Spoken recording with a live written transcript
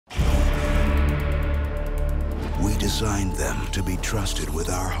designed them to be trusted with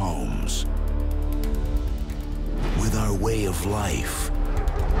our homes, with our way of life,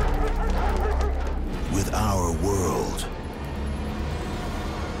 with our world.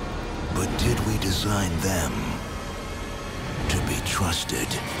 But did we design them to be trusted?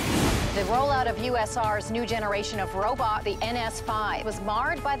 The rollout of USR's new generation of robot, the NS5, was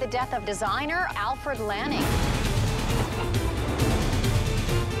marred by the death of designer Alfred Lanning.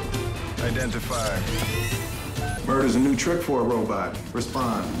 Identify. Murder's a new trick for a robot.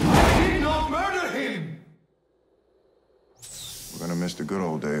 Respond. I did not murder him! We're gonna miss the good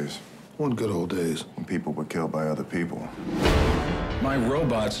old days. What good old days? When people were killed by other people. My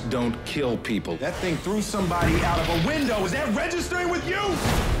robots don't kill people. That thing threw somebody out of a window. Is that registering with you?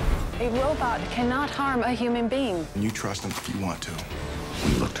 A robot cannot harm a human being. And you trust them if you want to.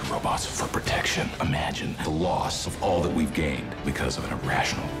 We look to robots for protection. Imagine the loss of all that we've gained because of an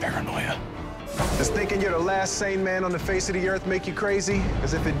irrational paranoia. Does thinking you're the last sane man on the face of the earth make you crazy?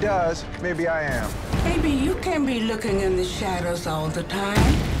 Because if it does, maybe I am. Maybe you can be looking in the shadows all the time.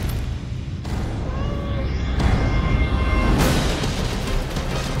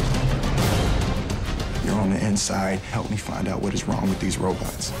 You're on the inside. Help me find out what is wrong with these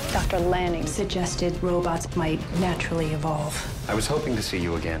robots. Dr. Lanning suggested robots might naturally evolve. I was hoping to see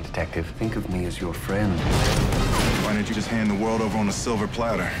you again, Detective. Think of me as your friend. Why didn't you just hand the world over on a silver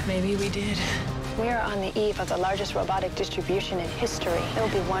platter? Maybe we did. We are on the eve of the largest robotic distribution in history. There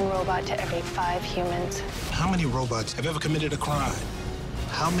will be one robot to every 5 humans. How many robots have ever committed a crime?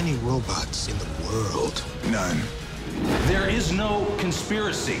 How many robots in the world? None. There is no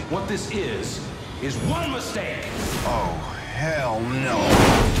conspiracy. What this is one mistake. Oh, hell no.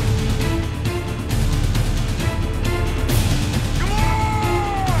 Come on!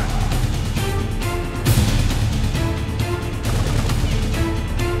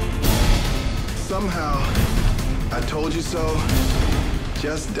 Somehow, I told you so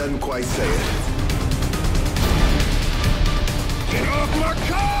just doesn't quite say it. Get off my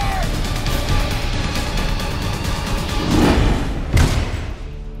car!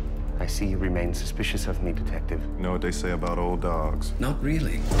 I see you remain suspicious of me, Detective. You know what they say about old dogs? Not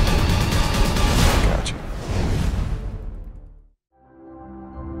really.